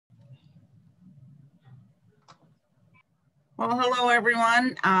Well, hello,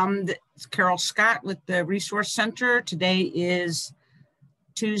 everyone. It's Carol Scott with the Resource Center. Today is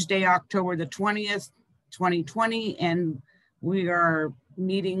Tuesday, October the 20th, 2020, and we are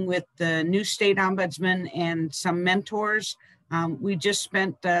meeting with the new state ombudsman and some mentors. We just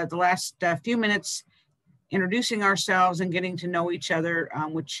spent the last few minutes introducing ourselves and getting to know each other,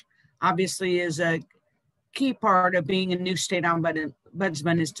 which obviously is a key part of being a new state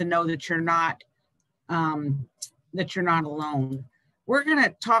ombudsman, is to know that you're not alone. We're going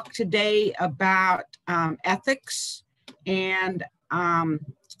to talk today about ethics, and I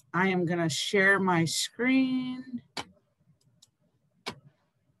am going to share my screen.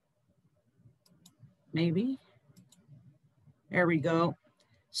 Maybe. There we go.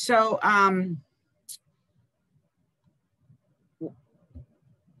 So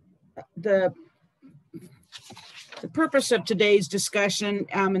the purpose of today's discussion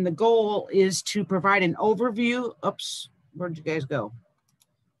and the goal is to provide an overview. Oops, where'd you guys go?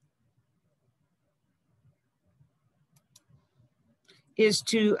 Is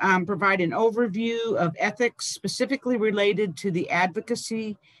to provide an overview of ethics specifically related to the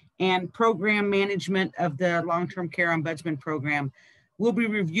advocacy and program management of the long-term care ombudsman program. We'll be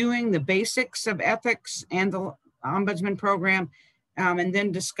reviewing the basics of ethics and the ombudsman program, and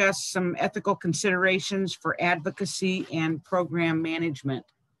then discuss some ethical considerations for advocacy and program management.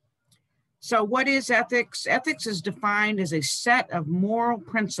 So what is ethics? Ethics is defined as a set of moral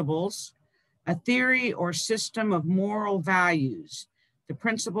principles, a theory or system of moral values, the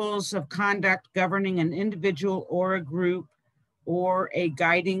principles of conduct governing an individual or a group, or a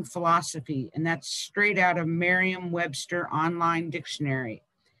guiding philosophy. And that's straight out of Merriam-Webster Online Dictionary.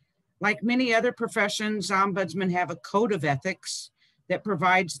 Like many other professions, ombudsmen have a code of ethics that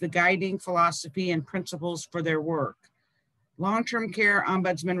provides the guiding philosophy and principles for their work. Long-term care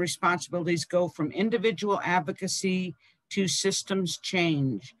ombudsman responsibilities go from individual advocacy to systems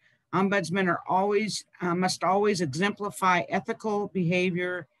change. Ombudsmen are must always exemplify ethical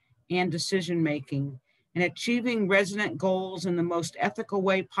behavior and decision-making, and achieving resident goals in the most ethical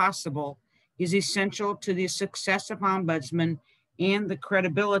way possible is essential to the success of ombudsman and the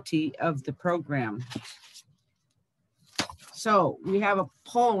credibility of the program. So we have a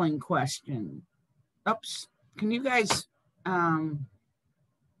polling question. Oops, can you guys,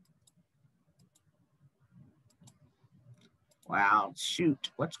 wow,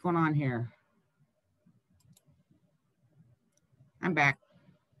 shoot, what's going on here? I'm back.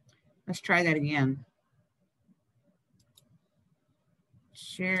 Let's try that again.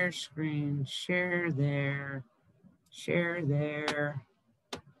 Share screen, share there, share there.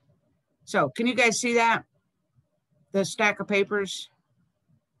 So can you guys see that? The stack of papers?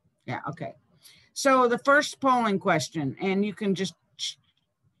 Yeah, okay. So the first polling question, and you can just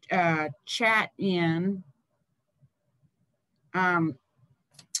chat in.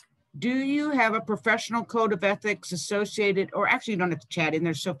 Do you have a professional code of ethics associated, or actually you don't have to chat in,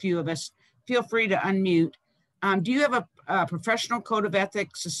 there's so few of us, feel free to unmute. Do you have a professional code of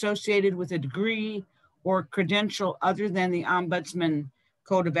ethics associated with a degree or credential other than the Ombudsman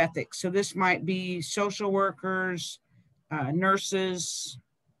Code of Ethics? So this might be social workers, nurses.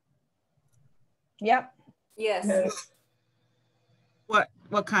 Yep. Yes.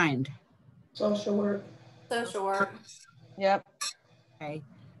 What kind? Social work. Social work. Yep. Okay.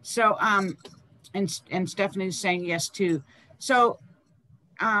 So and Stephanie's saying yes too. So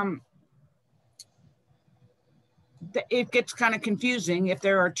it gets kind of confusing if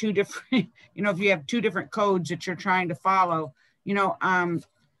there are two different, you know, if you have two different codes that you're trying to follow, you know,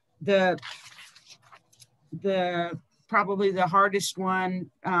 probably the hardest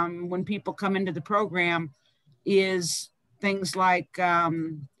one when people come into the program is things like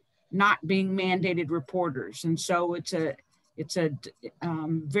not being mandated reporters. And so it's a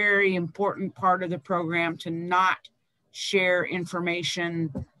very important part of the program to not share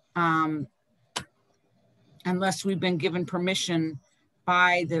information unless we've been given permission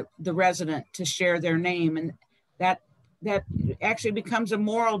by the resident to share their name. And that actually becomes a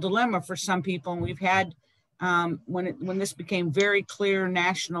moral dilemma for some people. And we've had, when this became very clear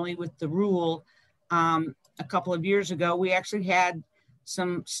nationally with the rule a couple of years ago, we actually had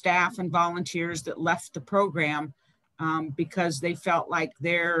some staff and volunteers that left the program because they felt like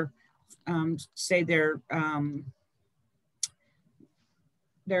their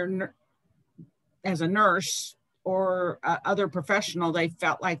as a nurse or other professional, they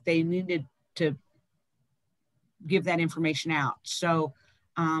felt like they needed to give that information out. So,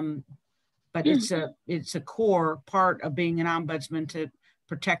 but it's a core part of being an ombudsman to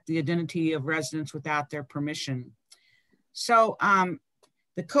protect the identity of residents without their permission. So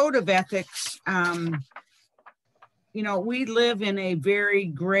the Code of Ethics you know, we live in a very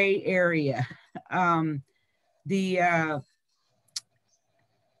gray area. Um, we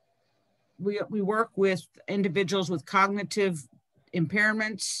work with individuals with cognitive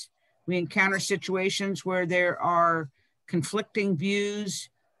impairments. We encounter situations where there are conflicting views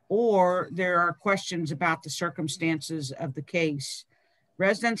or there are questions about the circumstances of the case.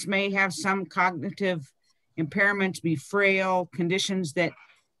 Residents may have some cognitive impairments, be frail, conditions that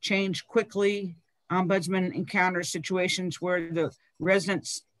change quickly. Ombudsman encounters situations where the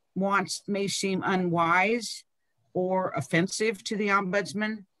resident's wants may seem unwise or offensive to the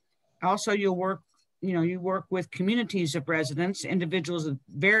ombudsman. Also, you work with communities of residents, individuals of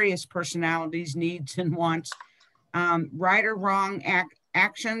various personalities, needs, and wants. Right or wrong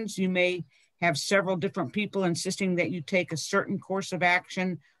actions, you may have several different people insisting that you take a certain course of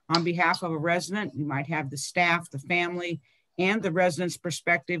action on behalf of a resident. You might have the staff, the family, and the resident's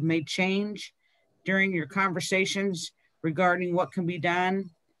perspective may change during your conversations regarding what can be done.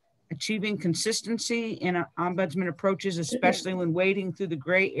 Achieving consistency in ombudsman approaches, especially when wading through the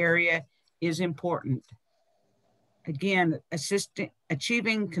gray area, is important. Again,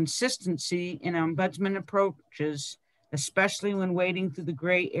 achieving consistency in ombudsman approaches, especially when wading through the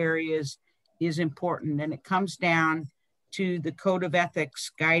gray areas, is important. And it comes down to the code of ethics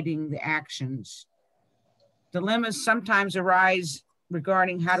guiding the actions. Dilemmas sometimes arise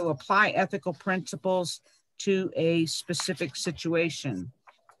regarding how to apply ethical principles to a specific situation.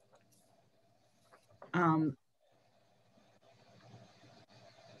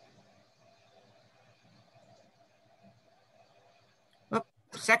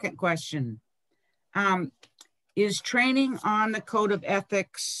 Second question. Is training on the code of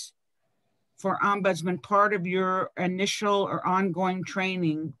ethics for ombudsman part of your initial or ongoing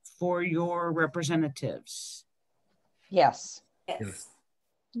training for your representatives? Yes. Yes.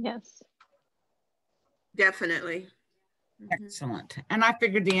 Yes. Definitely. Excellent. And I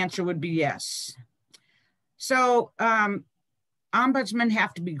figured the answer would be yes. So ombudsmen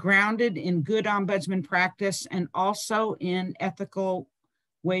have to be grounded in good ombudsman practice and also in ethical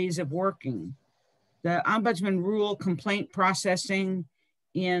ways of working. The Ombudsman Rule complaint processing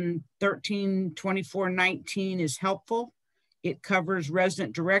in 1324-19 is helpful. It covers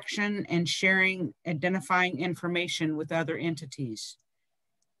resident direction and sharing, identifying information with other entities.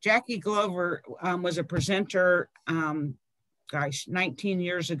 Jackie Glover was a presenter, 19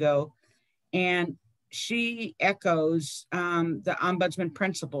 years ago, and she echoes the Ombudsman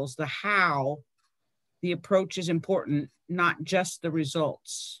principles, the how the approach is important, not just the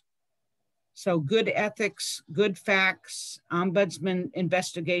results. So good ethics, good facts, ombudsman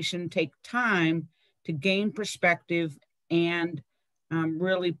investigation take time to gain perspective and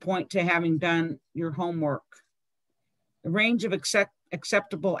really point to having done your homework. The range of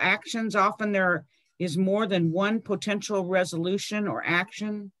acceptable actions, often there is more than one potential resolution or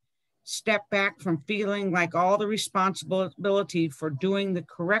action. Step back from feeling like all the responsibility for doing the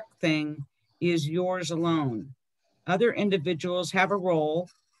correct thing is yours alone. Other individuals have a role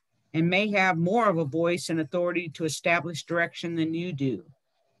and may have more of a voice and authority to establish direction than you do.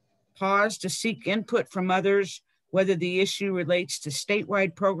 Pause to seek input from others, whether the issue relates to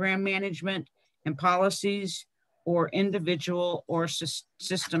statewide program management and policies or individual or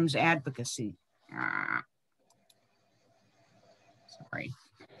systems advocacy. Sorry.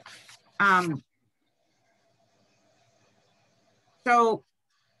 So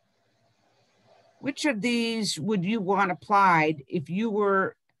which of these would you want applied if you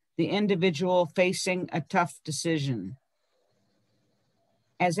were the individual facing a tough decision?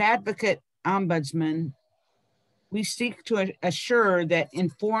 As advocate ombudsman, we seek to assure that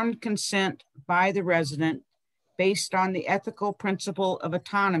informed consent by the resident based on the ethical principle of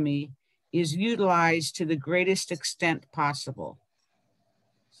autonomy is utilized to the greatest extent possible.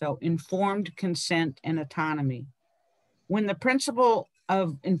 So informed consent and autonomy. When the principle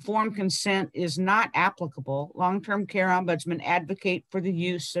of informed consent is not applicable, long-term care ombudsmen advocate for the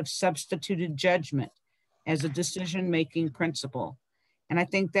use of substituted judgment as a decision-making principle. And I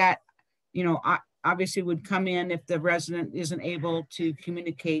think that, you know, obviously would come in if the resident isn't able to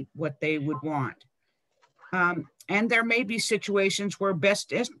communicate what they would want. And there may be situations where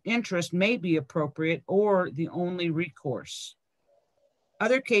best interest may be appropriate or the only recourse.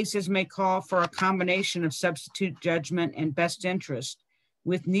 Other cases may call for a combination of substitute judgment and best interest,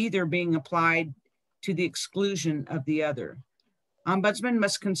 with neither being applied to the exclusion of the other. Ombudsman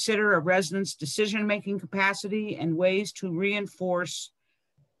must consider a resident's decision-making capacity and ways to reinforce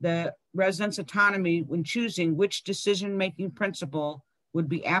the resident's autonomy when choosing which decision-making principle would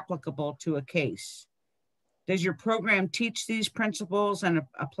be applicable to a case. Does your program teach these principles and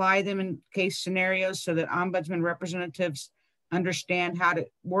apply them in case scenarios so that Ombudsman representatives understand how to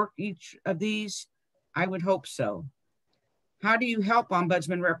work each of these? I would hope so. How do you help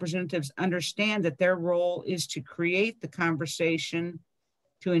Ombudsman representatives understand that their role is to create the conversation,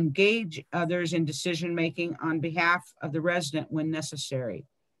 to engage others in decision-making on behalf of the resident when necessary?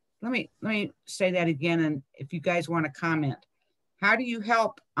 Let me say that again, and if you guys want to comment. How do you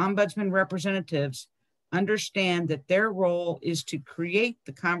help Ombudsman representatives understand that their role is to create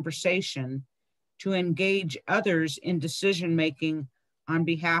the conversation, to engage others in decision-making on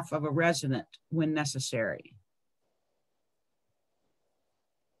behalf of a resident when necessary?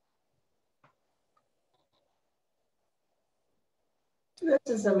 This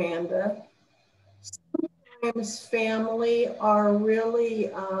is Amanda. Sometimes family are really,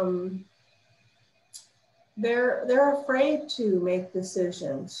 they're afraid to make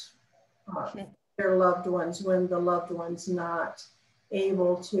decisions for their loved ones when the loved one's not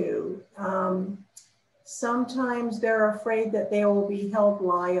able to. Sometimes they're afraid that they will be held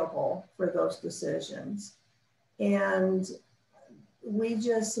liable for those decisions. And we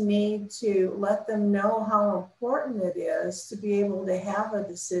just need to let them know how important it is to be able to have a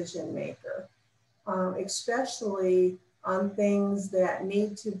decision maker, especially on things that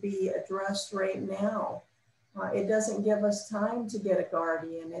need to be addressed right now. It doesn't give us time to get a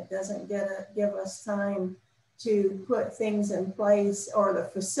guardian. It doesn't give us time to put things in place, or the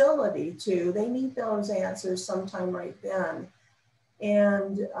facility to. They need those answers sometime right then.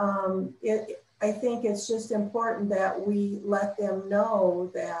 And I think it's just important that we let them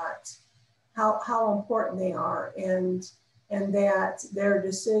know that how important they are, and that their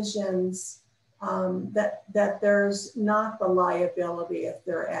decisions, that there's not the liability if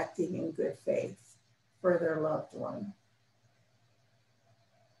they're acting in good faith for their loved one.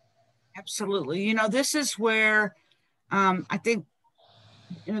 Absolutely. You know, this is where I think,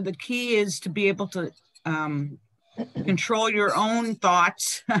 you know, the key is to be able to control your own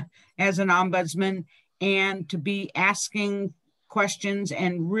thoughts as an ombudsman, and to be asking questions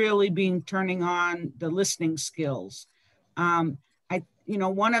and really turning on the listening skills. You know,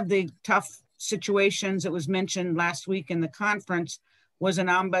 one of the tough situations that was mentioned last week in the conference was an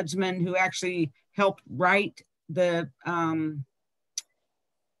ombudsman who actually helped write the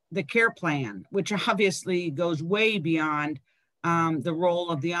care plan, which obviously goes way beyond the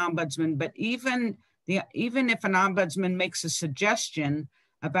role of the ombudsman. But even if an ombudsman makes a suggestion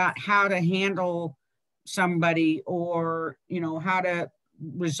about how to handle somebody, or, you know, how to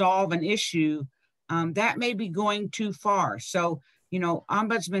resolve an issue, that may be going too far. So, you know,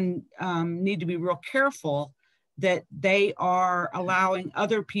 ombudsmen need to be real careful that they are allowing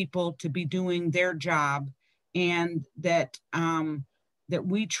other people to be doing their job, and that that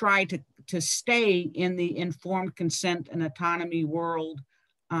we try to stay in the informed consent and autonomy world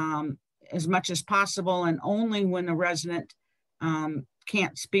as much as possible. And only when a resident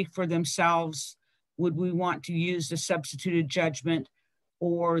can't speak for themselves would we want to use the substituted judgment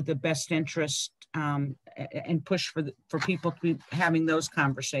or the best interest, and push for people to be having those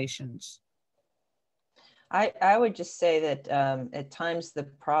conversations. I would just say that at times the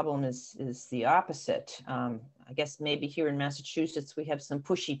problem is the opposite. I guess maybe here in Massachusetts we have some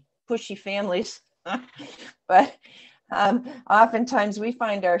pushy families, but oftentimes we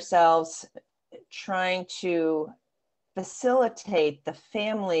find ourselves trying to facilitate the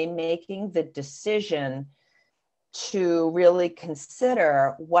family making the decision to really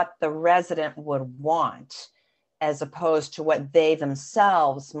consider what the resident would want, as opposed to what they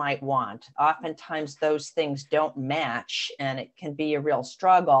themselves might want. Oftentimes those things don't match, and it can be a real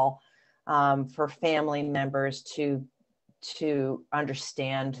struggle for family members to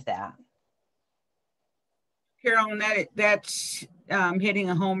understand that. Carolyn, that's hitting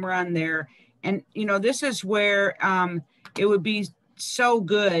a home run there. And, you know, this is where it would be so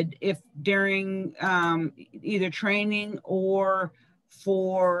good if during either training or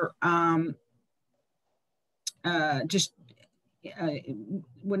for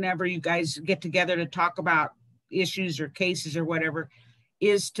whenever you guys get together to talk about issues or cases or whatever,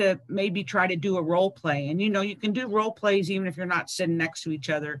 is to maybe try to do a role play. And, you know, you can do role plays even if you're not sitting next to each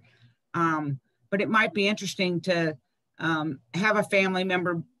other. But it might be interesting to have a family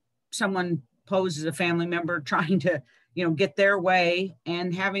member, someone pose as a family member trying to, you know, get their way,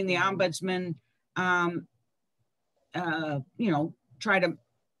 and having the ombudsman, you know, try to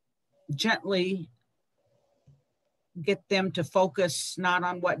gently get them to focus not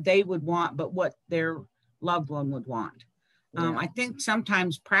on what they would want, but what their loved one would want. Yeah. I think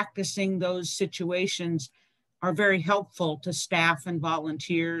sometimes practicing those situations are very helpful to staff and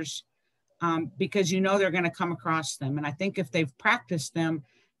volunteers, because you know they're going to come across them. And I think if they've practiced them,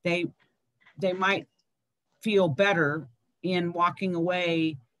 they might feel better in walking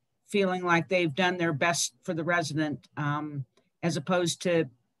away feeling like they've done their best for the resident, as opposed to,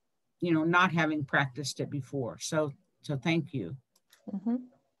 you know, not having practiced it before. So thank you.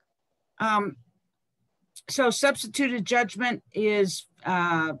 Mm-hmm. So substituted judgment is,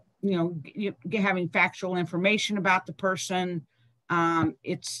 you know, having factual information about the person. You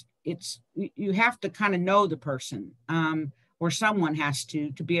have to kind of know the person, or someone has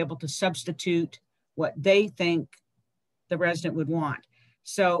to be able to substitute what they think the resident would want.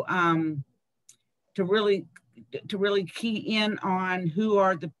 So to really key in on who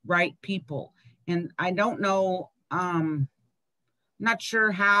are the right people. And I don't know, not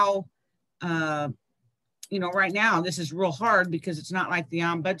sure how, you know, right now this is real hard because it's not like the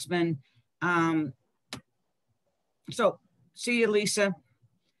ombudsman. So see you, Lisa.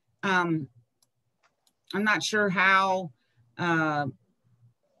 I'm not sure how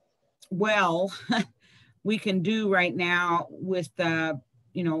well we can do right now with,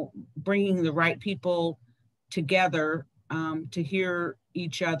 you know, bringing the right people together to hear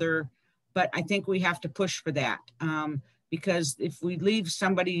each other. But I think we have to push for that, because if we leave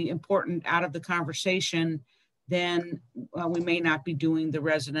somebody important out of the conversation, then we may not be doing the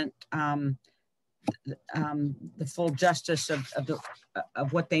resident the full justice of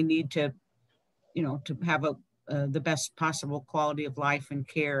what they need to, you know, to have the best possible quality of life and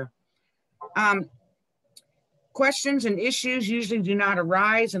care. Questions and issues usually do not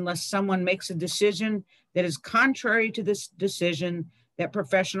arise unless someone makes a decision that is contrary to this decision that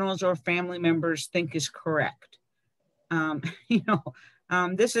professionals or family members think is correct. You know,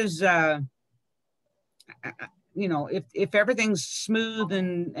 this is, you know, if everything's smooth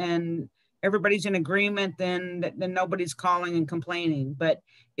and everybody's in agreement, then nobody's calling and complaining. But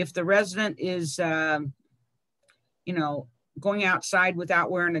if the resident is, you know, going outside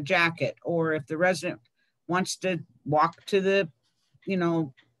without wearing a jacket, or if the resident wants to walk to the, you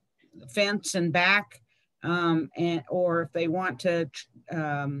know, fence and back, or if they want to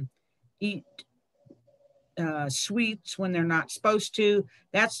eat sweets when they're not supposed to,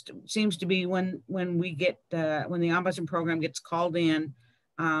 that seems to be when we get when the Ombudsman program gets called in.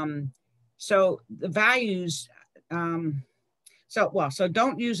 So the values, so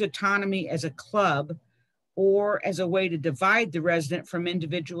don't use autonomy as a club or as a way to divide the resident from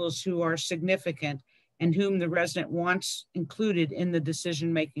individuals who are significant and whom the resident wants included in the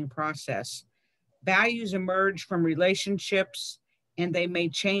decision-making process. Values emerge from relationships and they may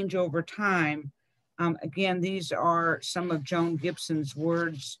change over time. Again, these are some of Joan Gibson's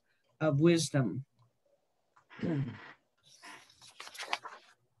words of wisdom.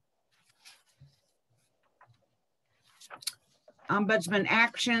 Ombudsman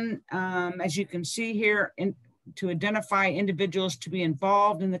action, as you can see here, to identify individuals to be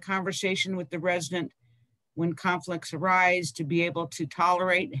involved in the conversation with the resident when conflicts arise, to be able to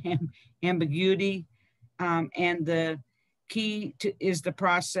tolerate ambiguity, and the key is the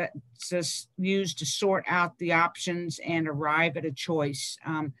process used to sort out the options and arrive at a choice.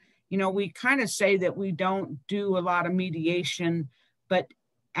 You know, we kind of say that we don't do a lot of mediation, but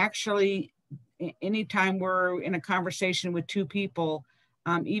actually, anytime we're in a conversation with two people,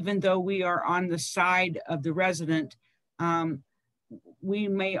 even though we are on the side of the resident, we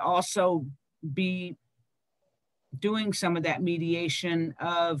may also be doing some of that mediation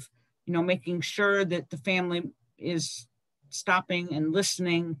of, you know, making sure that the family is stopping and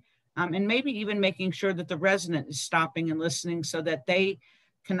listening, and maybe even making sure that the resident is stopping and listening so that they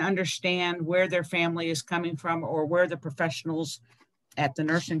can understand where their family is coming from or where the professionals at the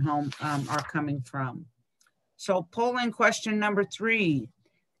nursing home are coming from. So polling question number 3,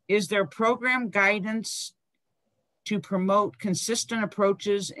 is there program guidance to promote consistent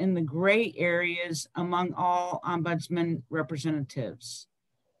approaches in the gray areas among all ombudsman representatives?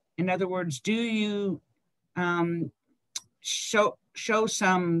 In other words, do you show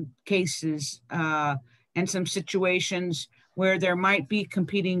some cases and some situations where there might be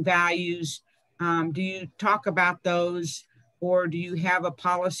competing values? Do you talk about those, or do you have a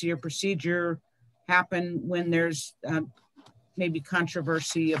policy or procedure happen when there's maybe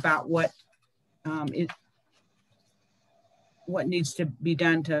controversy about what needs to be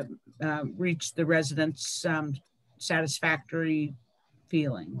done to reach the residents' satisfactory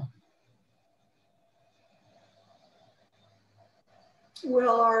feeling?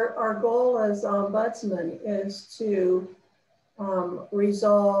 Well, our goal as ombudsman is to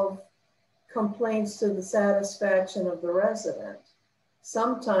resolve complaints to the satisfaction of the resident.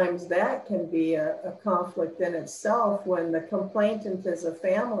 sometimes that can be a conflict in itself when the complainant is a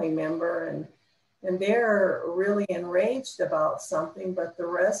family member and they're really enraged about something, but the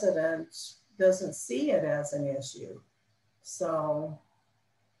resident doesn't see it as an issue. So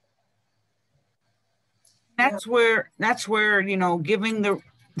that's where, you know, giving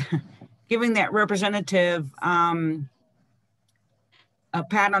that representative a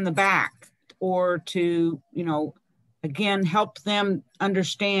pat on the back, or to, you know, again, help them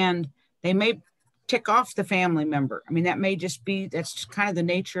understand. They may tick off the family member. I mean, that may just be, that's kind of the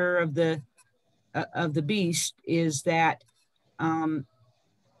nature of the beast, is that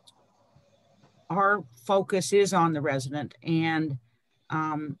our focus is on the resident. And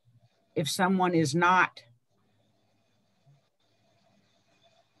if someone is not,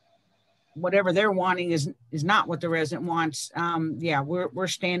 whatever they're wanting is not what the resident wants, yeah, we're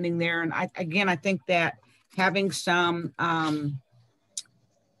standing there. And I think that having some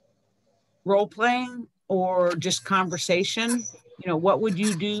role playing or just conversation, you know, what would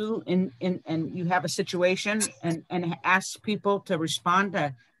you do and you have a situation, and ask people to respond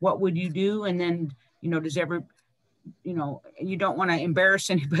to what would you do. And then, you know, you know, you don't want to embarrass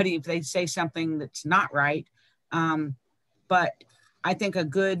anybody if they say something that's not right. But I think a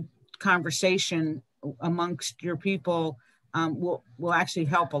good conversation amongst your people will actually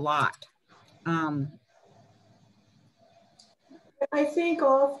help a lot. I think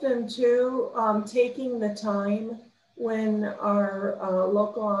often too, taking the time when our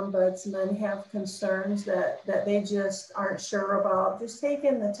local ombudsmen have concerns that they just aren't sure about, just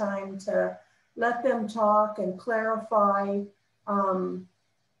taking the time to let them talk and clarify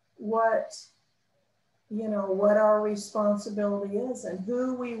what, you know, what our responsibility is and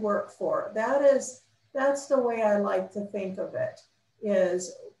who we work for. That's the way I like to think of it,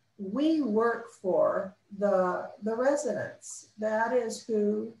 is we work for the residents. That is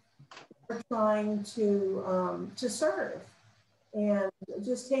who we're trying to serve, and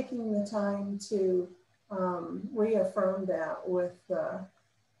just taking the time to reaffirm that with our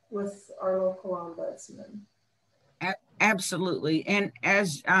local ombudsman. Absolutely. And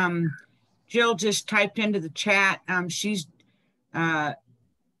as Jill just typed into the chat, she's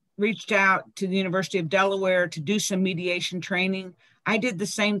reached out to the University of Delaware to do some mediation training. I did the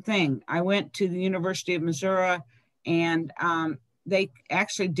same thing. I went to the University of Missouri, and they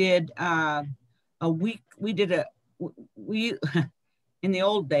actually did a week. We in the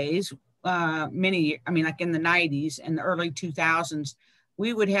old days, like in the 90s and the early 2000s,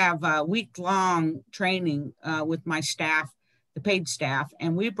 we would have a week-long training with my staff, the paid staff,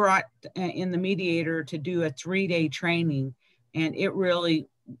 and we brought in the mediator to do a 3-day training, and it really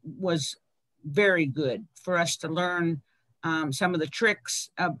was very good for us to learn some of the tricks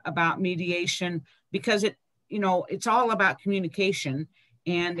about mediation, because it's all about communication.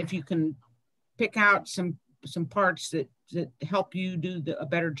 And if you can pick out some parts that help you do a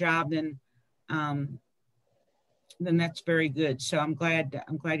better job, then that's very good. So I'm glad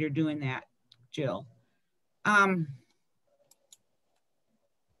you're doing that, Jill.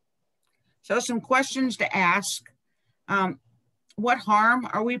 So some questions to ask. What harm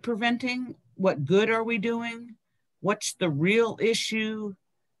are we preventing? What good are we doing? What's the real issue?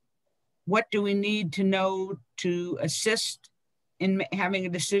 What do we need to know to assist in having a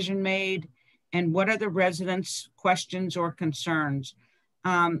decision made? And what are the residents' questions or concerns?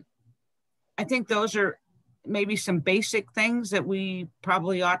 I think those are maybe some basic things that we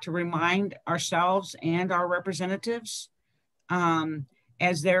probably ought to remind ourselves and our representatives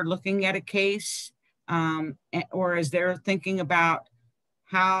as they're looking at a case, or as they're thinking about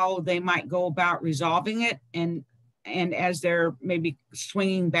how they might go about resolving it, and as they're maybe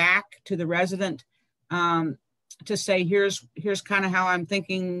swinging back to the resident to say, here's kind of how I'm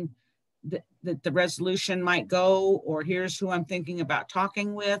thinking that the resolution might go, or here's who I'm thinking about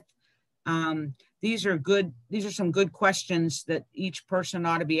talking with. These are some good questions that each person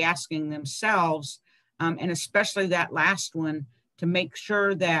ought to be asking themselves, and especially that last one, to make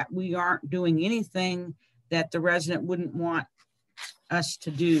sure that we aren't doing anything that the resident wouldn't want us to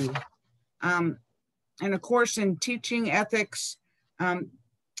do. And of course, in teaching ethics, it's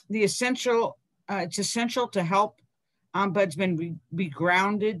essential to help ombudsmen be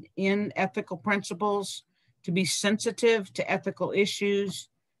grounded in ethical principles, to be sensitive to ethical issues,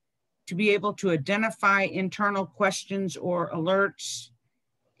 to be able to identify internal questions or alerts,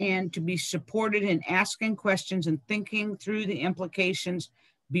 and to be supported in asking questions and thinking through the implications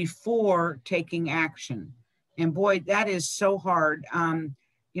before taking action. And boy, that is so hard.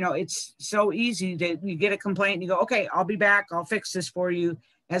 It's so easy that you get a complaint and you go, okay, I'll be back, I'll fix this for you,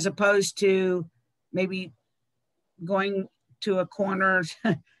 as opposed to maybe going to a corner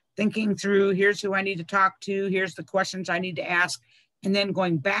thinking through, here's who I need to talk to, here's the questions I need to ask, and then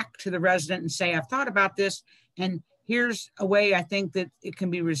going back to the resident and say, I've thought about this, and here's a way I think that it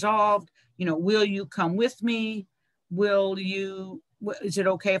can be resolved. You know, will you come with me? Is it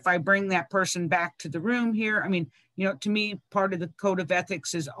okay if I bring that person back to the room here? I mean, you know, to me, part of the code of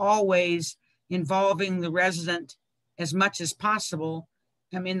ethics is always involving the resident as much as possible.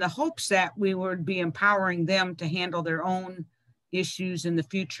 I mean, in the hopes that we would be empowering them to handle their own issues in the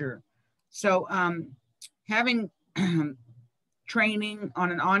future. So having training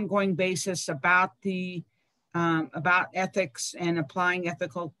on an ongoing basis about ethics and applying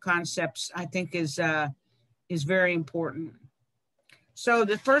ethical concepts, I think is very important. So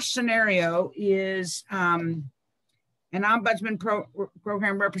the first scenario is an ombudsman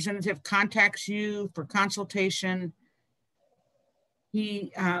program representative contacts you for consultation.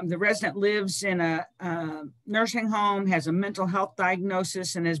 The resident lives in a nursing home, has a mental health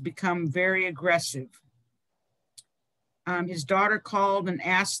diagnosis, and has become very aggressive. His daughter called and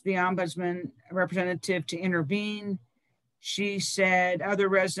asked the ombudsman representative to intervene. She said other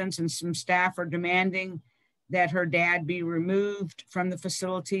residents and some staff are demanding that her dad be removed from the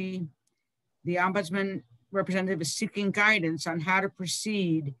facility. The ombudsman representative is seeking guidance on how to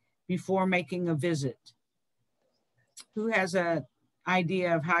proceed before making a visit. Who has an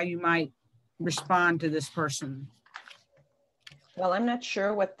idea of how you might respond to this person? Well, I'm not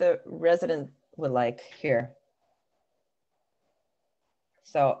sure what the resident would like here.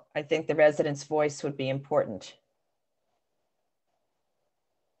 So I think the resident's voice would be important.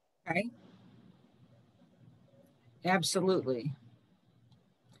 Okay. Absolutely.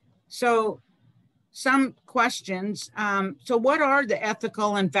 So some questions. So what are the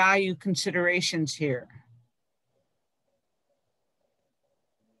ethical and value considerations here?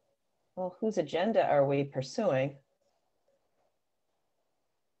 Well, whose agenda are we pursuing?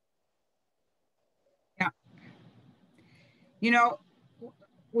 Yeah. You know,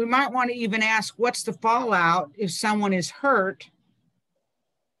 we might want to even ask, what's the fallout if someone is hurt?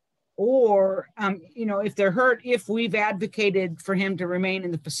 Or, you know, if they're hurt, if we've advocated for him to remain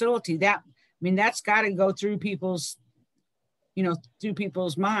in the facility, that's got to go through people's, through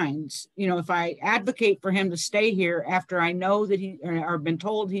people's minds. You know, if I advocate for him to stay here after I know that or been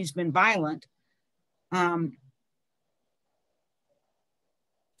told he's been violent,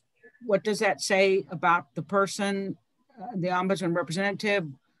 what does that say about the person, the ombudsman representative?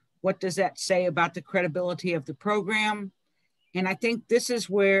 What does that say about the credibility of the program? And I think this is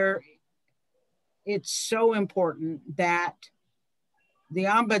where it's so important that the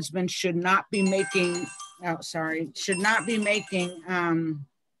ombudsman should not be making, the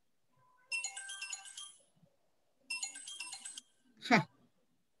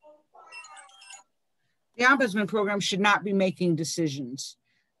ombudsman program should not be making decisions.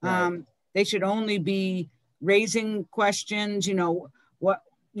 Right. They should only be raising questions, what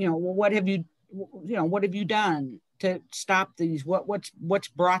have you done to stop these? What's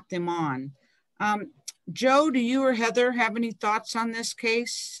brought them on? Joe, do you or Heather have any thoughts on this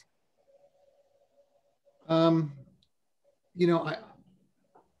case? I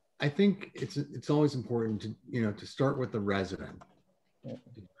think it's always important to start with the resident, to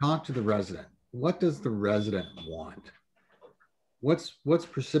talk to the resident. What does the resident want? What's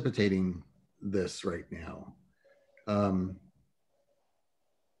precipitating this right now?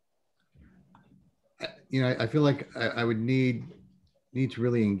 I feel like I would need to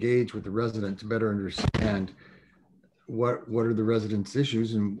really engage with the resident to better understand what are the resident's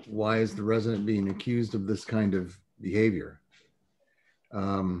issues and why is the resident being accused of this kind of behavior?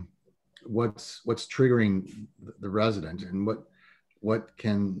 What's triggering the resident, and what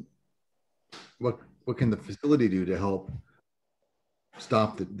can the facility do to help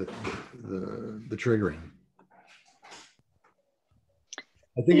stop the triggering?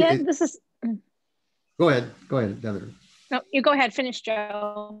 I think this is. Go ahead, Heather. No, you go ahead. Finish,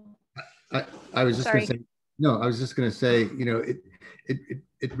 Joe. I was just going to say. No, I was just going to say.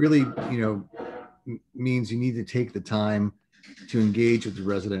 It really means you need to take the time to engage with the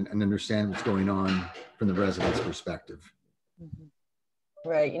resident and understand what's going on from the resident's perspective.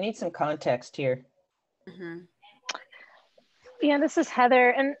 Right. You need some context here. Mm-hmm. Yeah, this is Heather,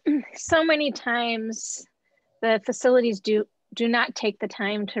 and so many times the facilities do not take the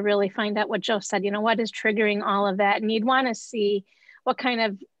time to really find out what Joe said, what is triggering all of that. And you'd want to see what kind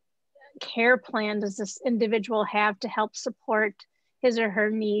of care plan does this individual have to help support his or her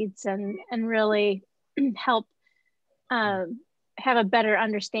needs and really help have a better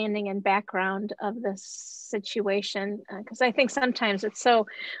understanding and background of this situation. Because I think sometimes it's so,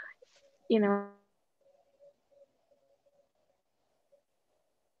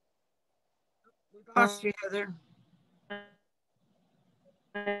 Lost you, Heather.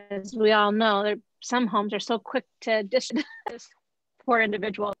 As we all know, some homes are so quick to dish this poor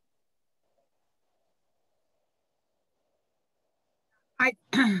individual.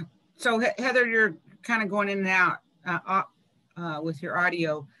 So Heather, you're kind of going in and out with your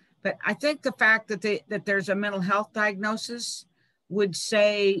audio, but I think the fact that there's a mental health diagnosis would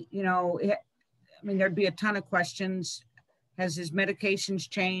say, you know, I mean, there'd be a ton of questions. Has his medications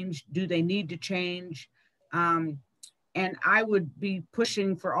changed? Do they need to change? And I would be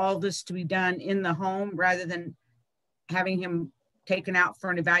pushing for all this to be done in the home rather than having him taken out for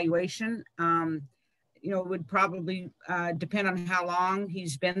an evaluation. You know, it would probably depend on how long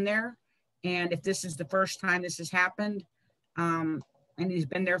he's been there. And if this is the first time this has happened, and he's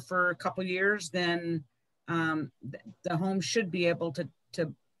been there for a couple of years, then the home should be able to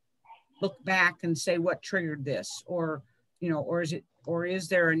look back and say what triggered this, or, you know, or is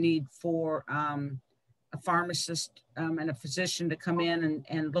there a need for a pharmacist and a physician to come in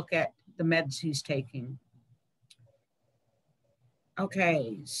and look at the meds he's taking.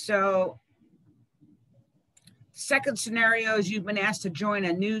 Okay, so second scenario is you've been asked to join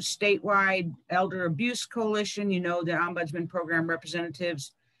a new statewide elder abuse coalition. You know the Ombudsman program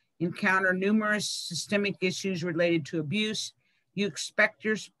representatives encounter numerous systemic issues related to abuse. You expect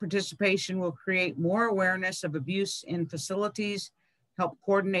your participation will create more awareness of abuse in facilities, help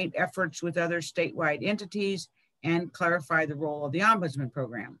coordinate efforts with other statewide entities, and clarify the role of the Ombudsman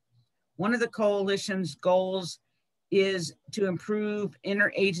program. One of the coalition's goals is to improve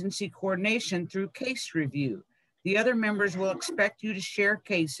interagency coordination through case review. The other members will expect you to share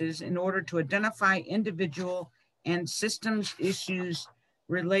cases in order to identify individual and systems issues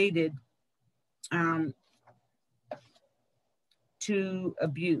related to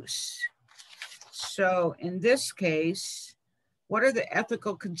abuse. So in this case, what are the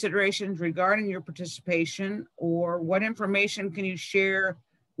ethical considerations regarding your participation, or what information can you share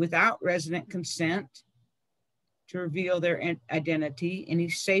without resident consent to reveal their identity? Any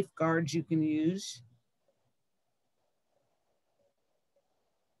safeguards you can use?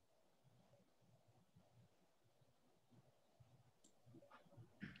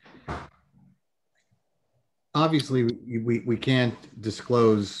 Obviously, we can't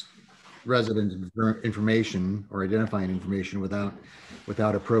disclose resident information or identifying information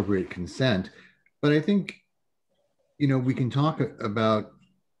without appropriate consent. But I think, you know, we can talk about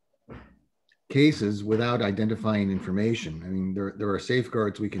cases without identifying information. I mean, there are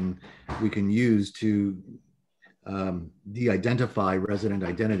safeguards we can use to de-identify resident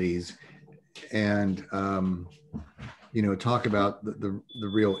identities and you know, talk about the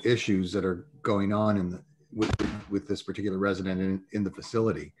real issues that are going on with this particular resident in the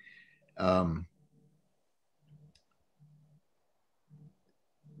facility. Are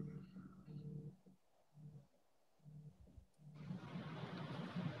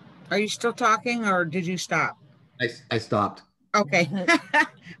you still talking, or did you stop? I stopped. Okay. I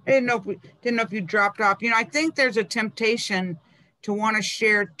didn't know if you dropped off. You know, I think there's a temptation to want to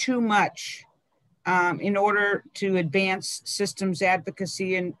share too much in order to advance systems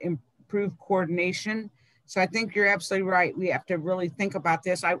advocacy and improve coordination. So I think you're absolutely right. We have to really think about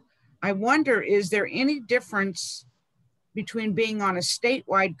this. I wonder, is there any difference between being on a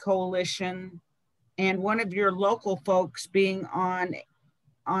statewide coalition and one of your local folks being on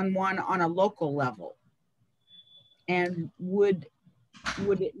one on a local level? And would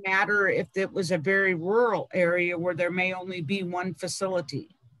it matter if it was a very rural area where there may only be one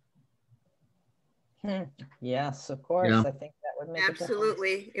facility? Yes, of course. Yeah. I think that would make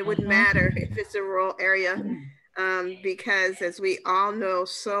absolutely. It would matter if it's a rural area, because as we all know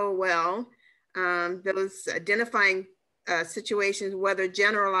so well, those identifying situations, whether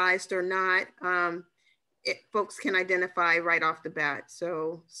generalized or not, folks can identify right off the bat.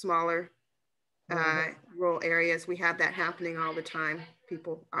 So smaller rural areas, we have that happening all the time.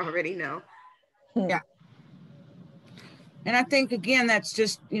 People already know. Yeah. And I think, again, that's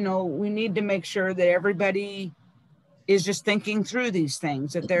just, you know, we need to make sure that everybody is just thinking through these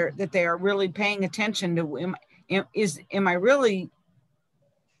things, that they are really paying attention to, am I really,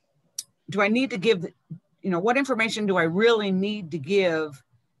 do I need to give, you know, what information do I really need to give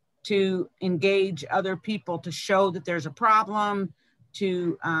to engage other people to show that there's a problem,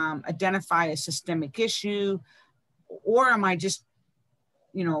 to identify a systemic issue, or am I just,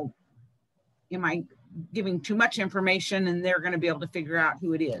 you know, am I giving too much information and they're going to be able to figure out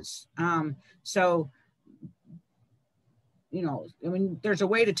who it is? So, you know, I mean, there's a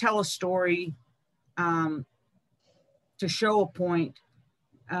way to tell a story to show a point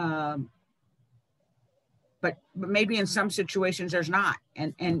but maybe in some situations there's not,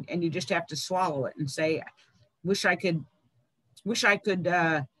 and you just have to swallow it and say, wish I could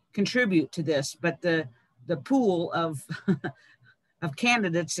contribute to this, but the pool of of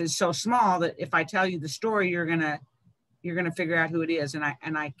candidates is so small that if I tell you the story, you're gonna figure out who it is, and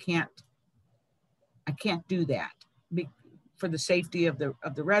I can't do that for the safety of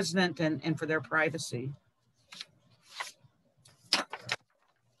the resident and for their privacy.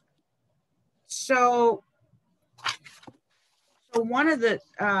 So one of the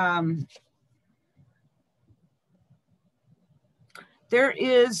there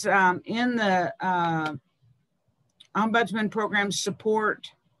is in the Ombudsman program support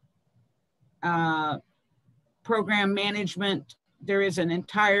program management, there is an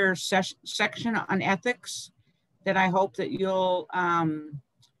entire section on ethics that I hope that you'll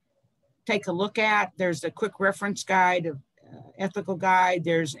take a look at. There's a quick reference guide, ethical guide,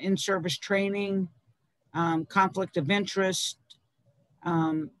 there's in-service training, conflict of interest,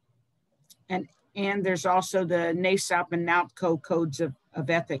 and there's also the NASAP and NALTCO codes of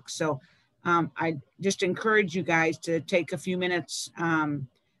ethics. So I just encourage you guys to take a few minutes,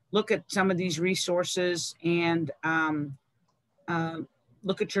 look at some of these resources, and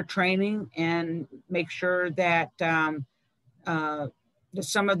look at your training and make sure that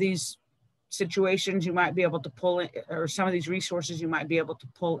some of these situations you might be able to pull in, or some of these resources you might be able to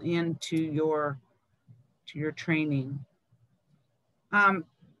pull into your training.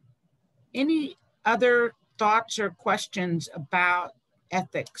 Any other thoughts or questions about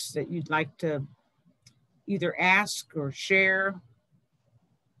ethics that you'd like to either ask or share?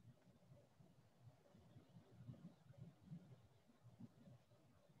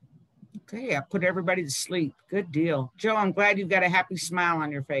 Okay, I put everybody to sleep. Good deal. Joe, I'm glad you've got a happy smile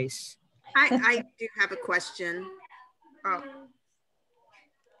on your face. I do have a question. Oh.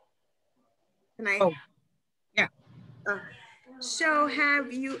 Can I? Oh, yeah. So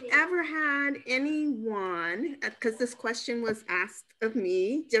have you ever had anyone, because this question was asked of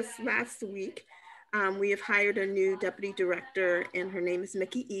me just last week, we have hired a new deputy director and her name is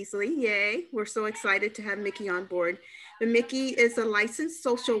Mickey Easley. Yay, we're so excited to have Mickey on board. But Mickey is a licensed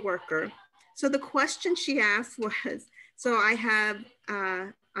social worker. So the question she asked was, so I have,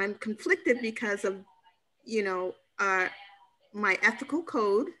 I'm conflicted because of, you know, my ethical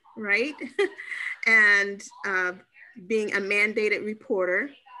code, right? And being a mandated reporter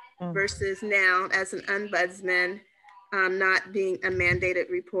versus now as an ombudsman, not being a mandated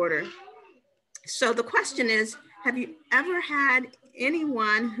reporter. So the question is, have you ever had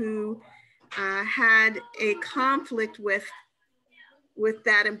anyone who had a conflict with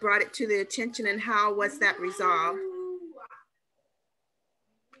that and brought it to the attention, and how was that resolved?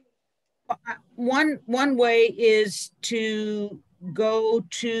 One way is to go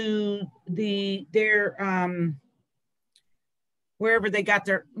to their wherever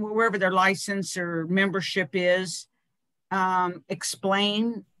their license or membership is,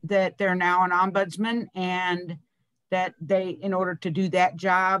 explain that they're now an ombudsman and that they, in order to do that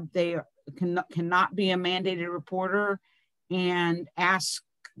job, they cannot be a mandated reporter, and ask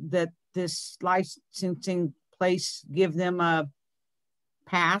that this licensing place give them a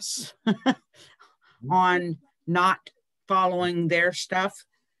pass on not following their stuff.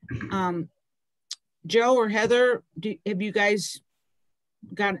 Joe or Heather, have you guys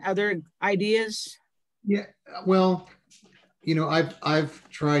got other ideas? Yeah, well, you know, I've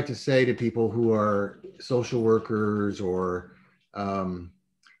tried to say to people who are social workers or in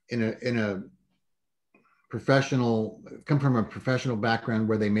a professional, come from a professional background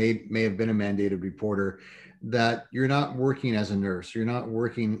where they may have been a mandated reporter, that you're not working as a nurse, you're not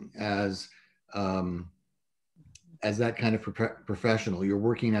working as that kind of professional, you're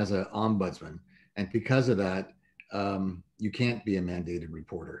working as an ombudsman, and because of that, you can't be a mandated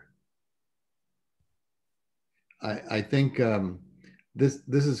reporter. I think this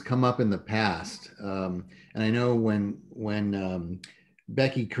has come up in the past, and I know when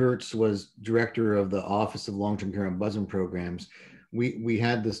Becky Kurtz was director of the Office of Long-Term Care Ombudsman Programs, we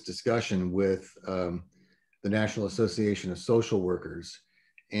had this discussion with the National Association of Social Workers,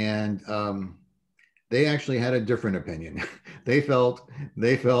 and they actually had a different opinion. they felt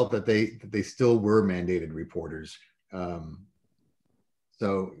that they still were mandated reporters.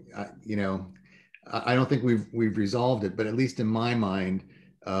 So you know, I don't think we've resolved it, but at least in my mind,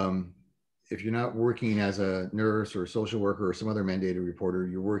 if you're not working as a nurse or a social worker or some other mandated reporter,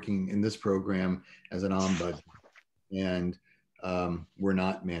 you're working in this program as an ombudsman, and we're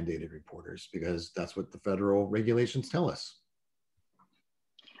not mandated reporters because that's what the federal regulations tell us.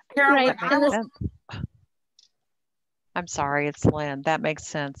 Carolyn, right. I'm sorry, it's Lynn. That makes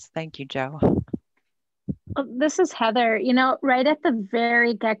sense. Thank you, Joe. This is Heather. You know, right at the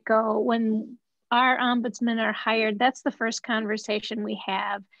very get-go, when our ombudsmen are hired, that's the first conversation we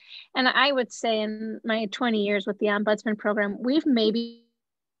have. And I would say in my 20 years with the ombudsman program, we've maybe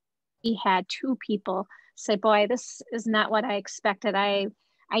had 2 people say, boy, this is not what I expected. I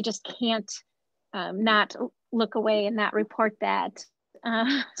just can't not look away and not report that.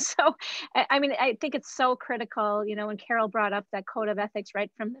 So, I mean, I think it's so critical, you know, when Carol brought up that code of ethics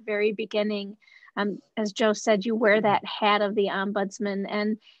right from the very beginning, as Joe said, you wear that hat of the ombudsman.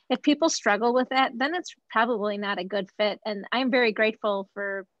 And if people struggle with that, then it's probably not a good fit. And I'm very grateful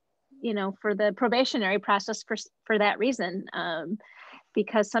for, you know, for the probationary process for that reason.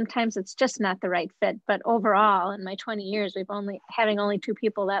 Because sometimes it's just not the right fit. But overall, in my 20 years, having only 2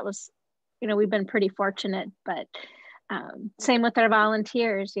 people, that was, you know, we've been pretty fortunate. But same with our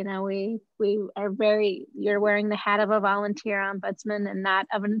volunteers. You know, we are you're wearing the hat of a volunteer ombudsman and not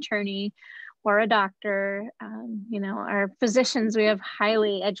of an attorney or a doctor. You know, our physicians, we have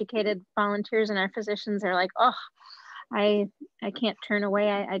highly educated volunteers, and our physicians are like, oh, I can't turn away.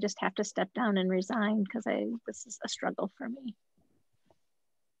 I just have to step down and resign because this is a struggle for me.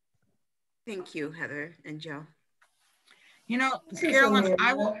 Thank you, Heather and Joe. You know, Carolyn,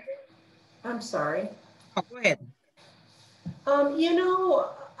 I'm sorry. Oh, go ahead. You know,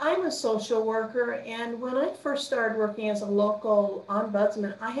 I'm a social worker, and when I first started working as a local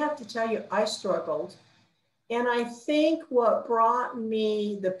ombudsman, I have to tell you, I struggled. And I think what brought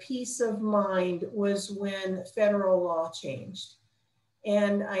me the peace of mind was when federal law changed.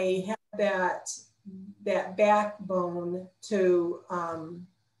 And I had that backbone to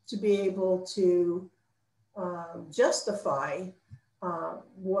be able to justify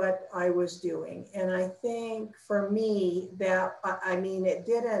what I was doing. And I think for me that, I mean, it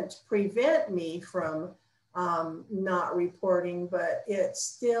didn't prevent me from not reporting, but it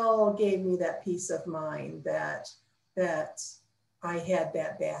still gave me that peace of mind that I had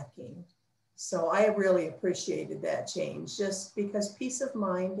that backing. So I really appreciated that change, just because peace of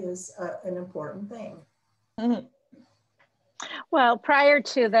mind is an important thing. Mm-hmm. Well, prior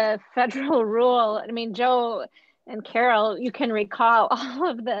to the federal rule, I mean, Joe and Carol, you can recall all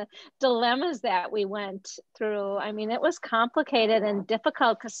of the dilemmas that we went through. I mean, it was complicated and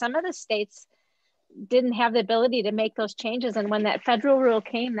difficult because some of the states didn't have the ability to make those changes. And when that federal rule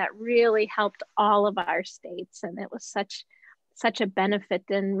came, that really helped all of our states. And it was such a benefit,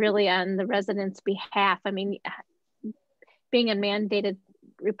 and really on the residents' behalf. I mean, being a mandated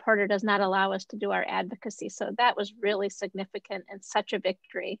reporter does not allow us to do our advocacy. So that was really significant and such a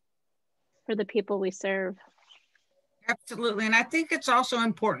victory for the people we serve. Absolutely. And I think it's also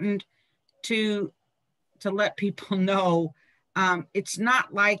important to let people know it's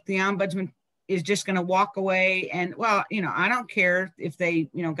not like the ombudsman is just going to walk away and, well, you know, I don't care if they,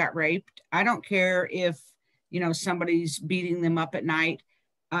 you know, got raped. I don't care if, you know, somebody's beating them up at night.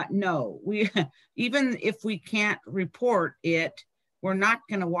 No, even if we can't report it, we're not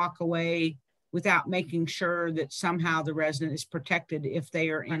going to walk away without making sure that somehow the resident is protected if they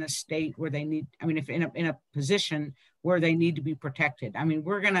are in a state where they need, I mean, if in a position where they need to be protected. I mean,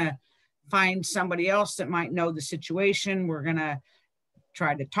 we're going to find somebody else that might know the situation. We're going to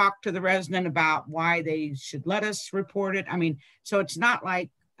try to talk to the resident about why they should let us report it. I mean, so it's not like,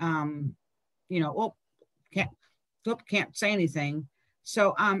 you know, well, can't say anything.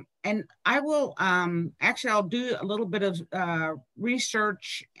 So, and I will, actually, I'll do a little bit of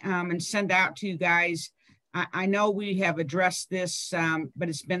research and send out to you guys. I know we have addressed this, but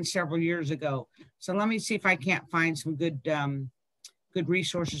it's been several years ago. So let me see if I can't find some good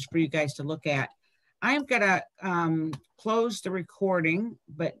resources for you guys to look at. I'm gonna close the recording,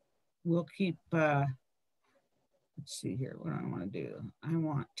 but we'll keep, let's see here, what do I wanna do? I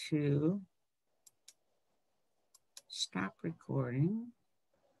want to stop recording.